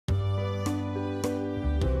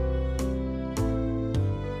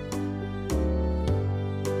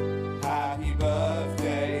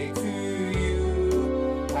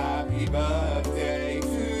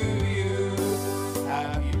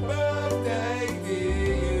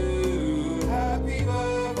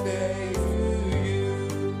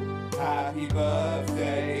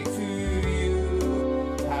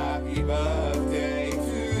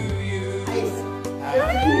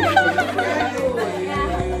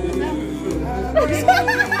Happy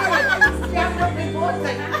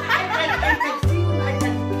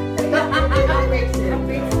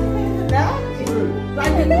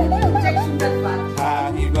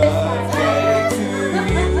birthday to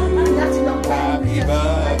you. Happy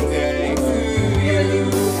birthday to you.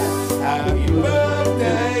 Happy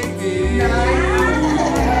birthday, dear.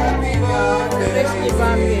 Happy birthday to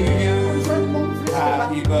you.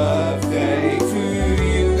 Happy birthday to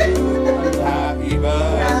you. Happy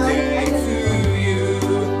birthday to you.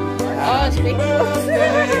 Happy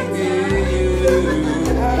birthday, dear.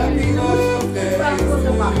 Happy birthday to you.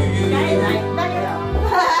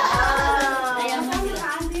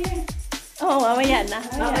 Oo, mamaya na.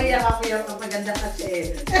 Mamaya yung maganda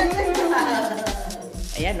kasi.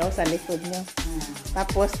 Ayan o, sa likod nyo.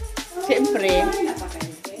 Tapos, siyempre,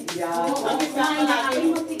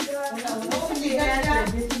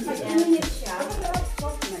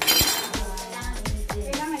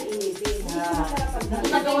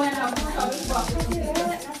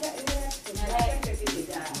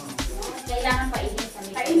 kailangan pa init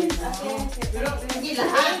kami. Pero hindi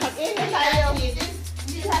lahat. Mag-init tayo.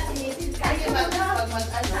 Hindi lahat initin. Kasi pag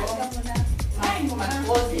mag-ano,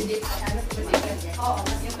 mag-cold, hindi. Oo.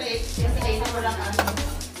 Yung kailan mo lang ano.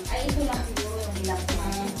 Ay, ito lang siguro yung ilang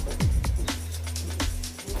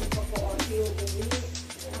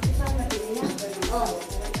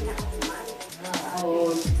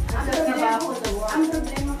Ang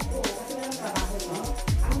problema ko, kasi walang trabaho, no?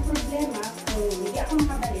 Ang problema, hindi ako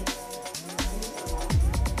makabalik.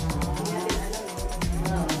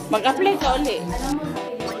 mag-apply ka ulit. Alam mo sa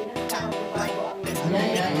Pilipinas, kakabago ang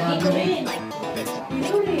dito rin.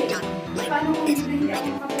 Dito rin. Paano kung hindi ako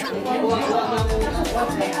makabalik?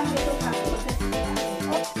 Tapos may ang dito pa.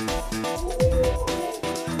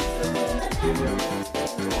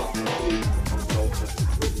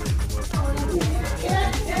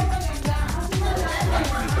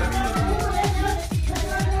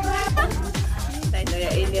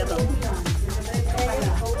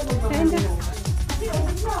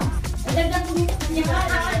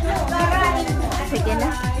 Sige na.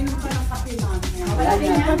 Wala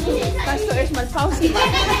din pa to. Customers malpausi.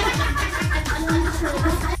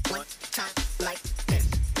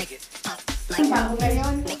 bago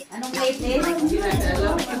ngayon. Anong latest?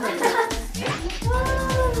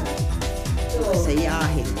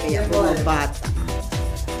 Masayahin, kaya mga bata.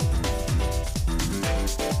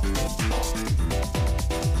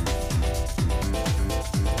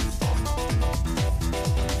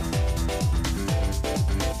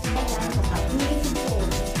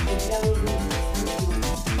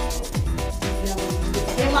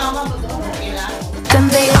 Then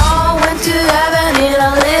they all went to heaven in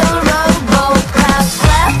a little rowboat. Clap,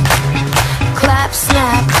 clap, clap,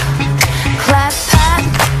 snap, clap, pat,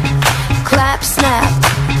 clap, snap,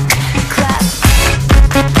 clap.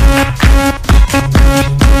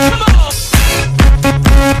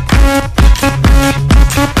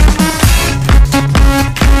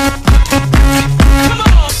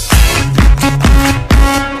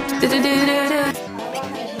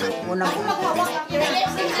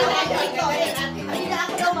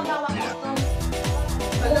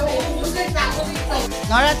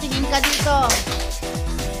 Nora, tingin ka dito.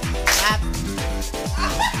 At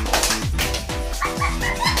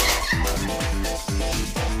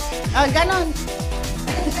oh, ganon.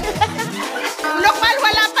 Lokmal,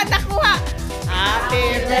 wala pa nakuha. Happy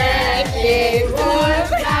birthday,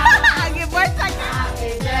 Wolfga. Happy birthday.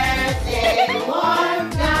 Happy birthday,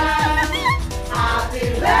 Wolfga. Happy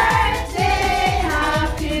birthday,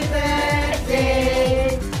 happy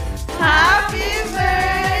birthday. Happy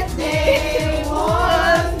birthday,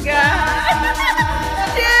 Wolfga.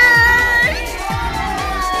 Cheers!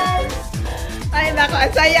 Ay, naku,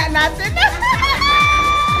 ang saya natin.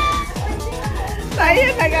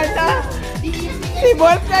 Saya na ganda. Si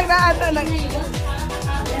Wolfgang na ata nag...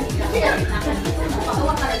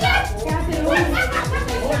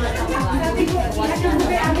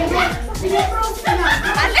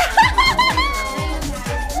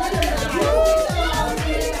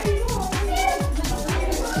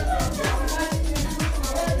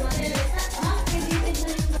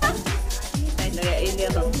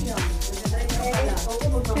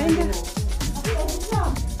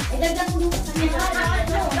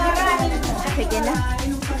 Sige na.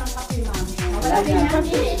 Wala din pa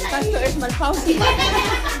to. Customers malpausi.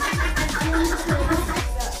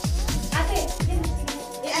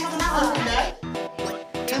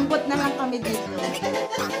 Kembot na lang kami dito.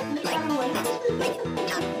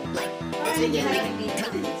 Sige na.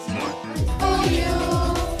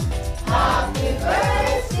 Happy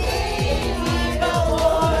birthday,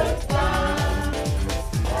 Wolfgang.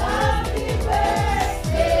 Happy birthday.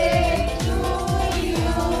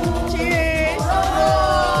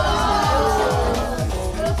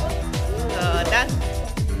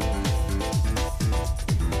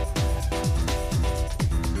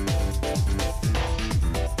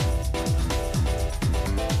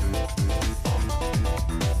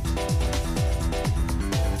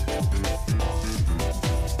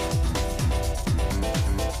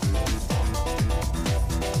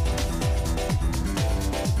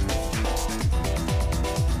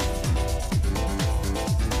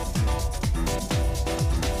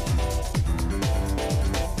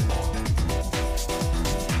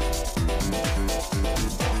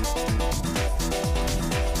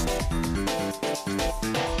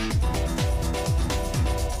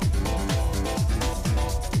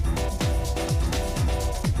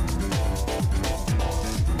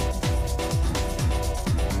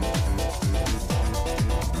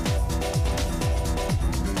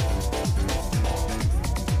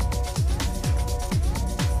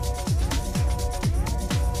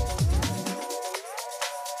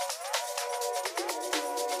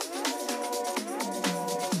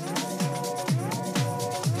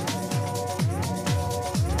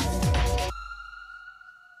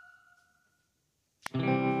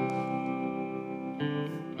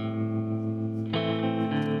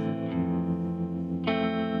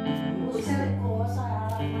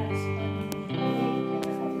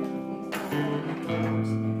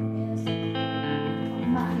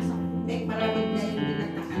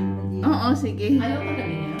 sige.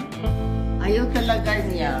 Ayaw talaga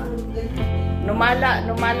niya.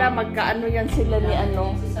 Numala, magkaano yan sila ni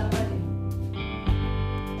ano.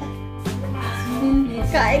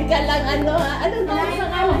 Kain ka lang ano ha? Ano ba?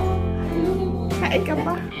 Kain ka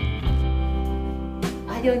pa?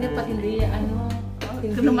 Ayaw niya pag hindi, ano.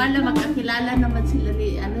 Kung numala, magkakilala naman sila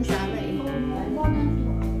ni ano, Sarah eh.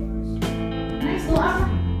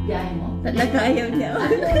 Biyahe mo? Talaga ayaw niya.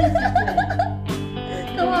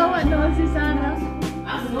 Kawawa naman si Sarah.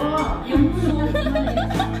 Ano? Yung suit naman eh.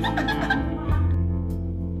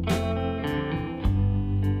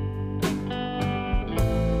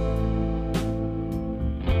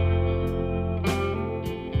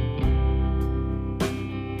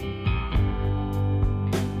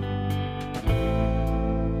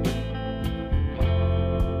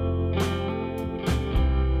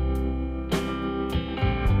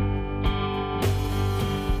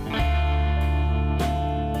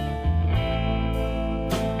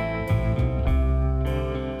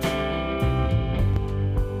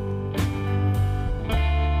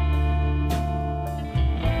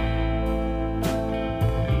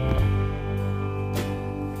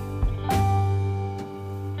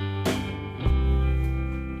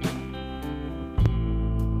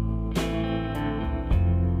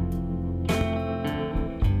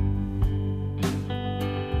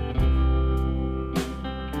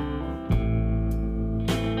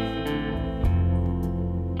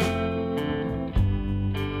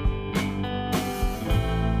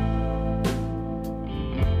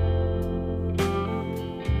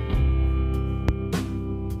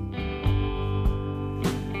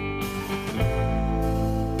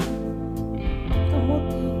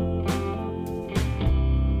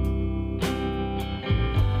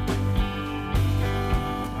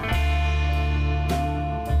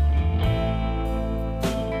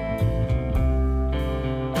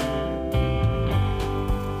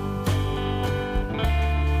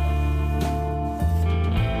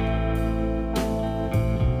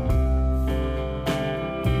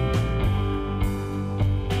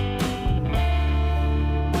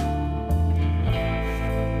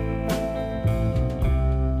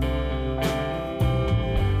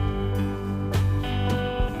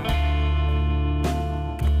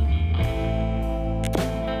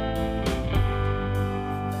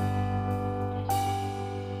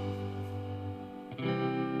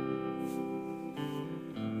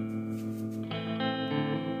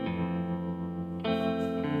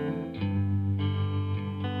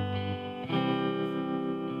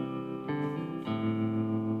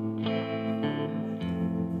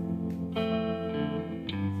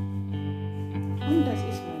 Und das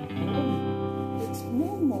ist mein Hund. It's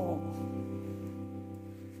Momo.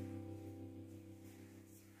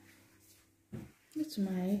 It's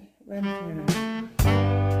my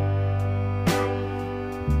grandparent.